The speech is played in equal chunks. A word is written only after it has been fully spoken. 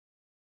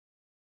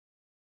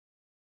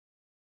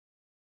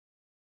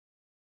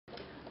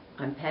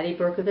I'm Patty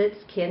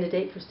Berkovitz,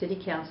 candidate for City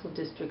Council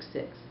District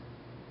 6.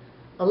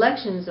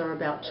 Elections are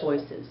about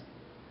choices.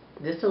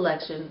 This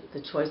election,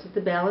 the choice is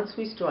the balance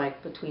we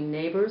strike between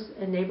neighbors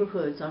and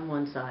neighborhoods on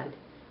one side,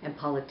 and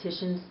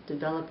politicians,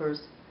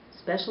 developers,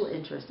 special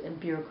interests, and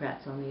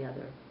bureaucrats on the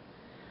other.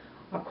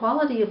 Our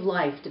quality of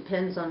life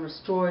depends on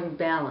restoring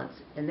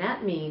balance, and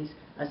that means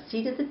a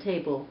seat at the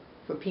table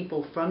for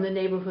people from the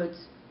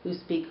neighborhoods who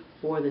speak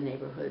for the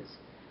neighborhoods.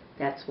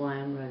 That's why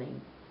I'm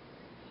running.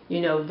 You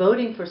know,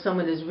 voting for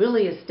someone is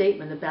really a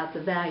statement about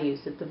the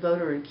values that the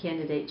voter and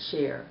candidate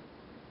share.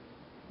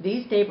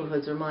 These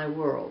neighborhoods are my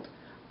world.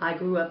 I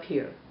grew up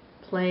here,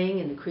 playing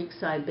in the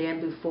creekside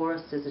bamboo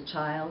forest as a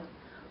child,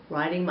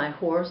 riding my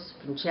horse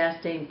from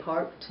Chastain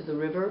Park to the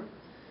river.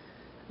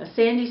 A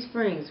Sandy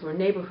Springs where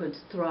neighborhoods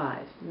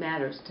thrive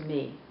matters to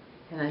me,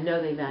 and I know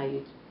they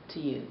value to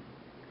you.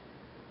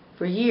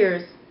 For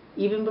years,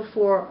 even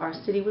before our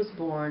city was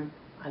born,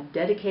 I've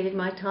dedicated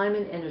my time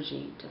and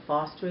energy to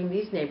fostering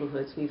these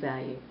neighborhoods we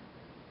value.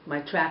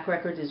 My track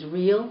record is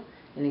real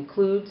and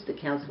includes the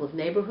Council of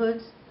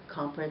Neighborhoods, the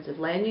Comprehensive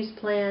Land Use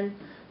Plan,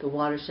 the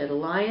Watershed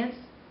Alliance,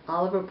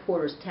 Oliver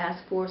Porter's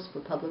Task Force for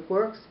Public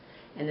Works,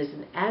 and as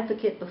an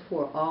advocate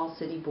before all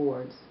city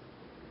boards.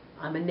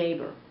 I'm a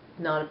neighbor,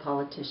 not a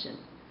politician.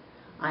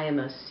 I am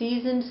a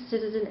seasoned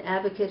citizen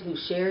advocate who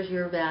shares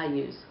your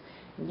values,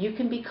 and you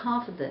can be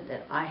confident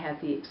that I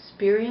have the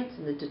experience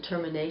and the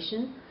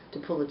determination to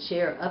pull a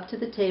chair up to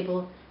the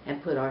table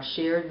and put our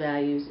shared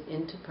values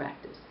into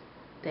practice.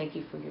 Thank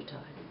you for your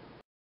time.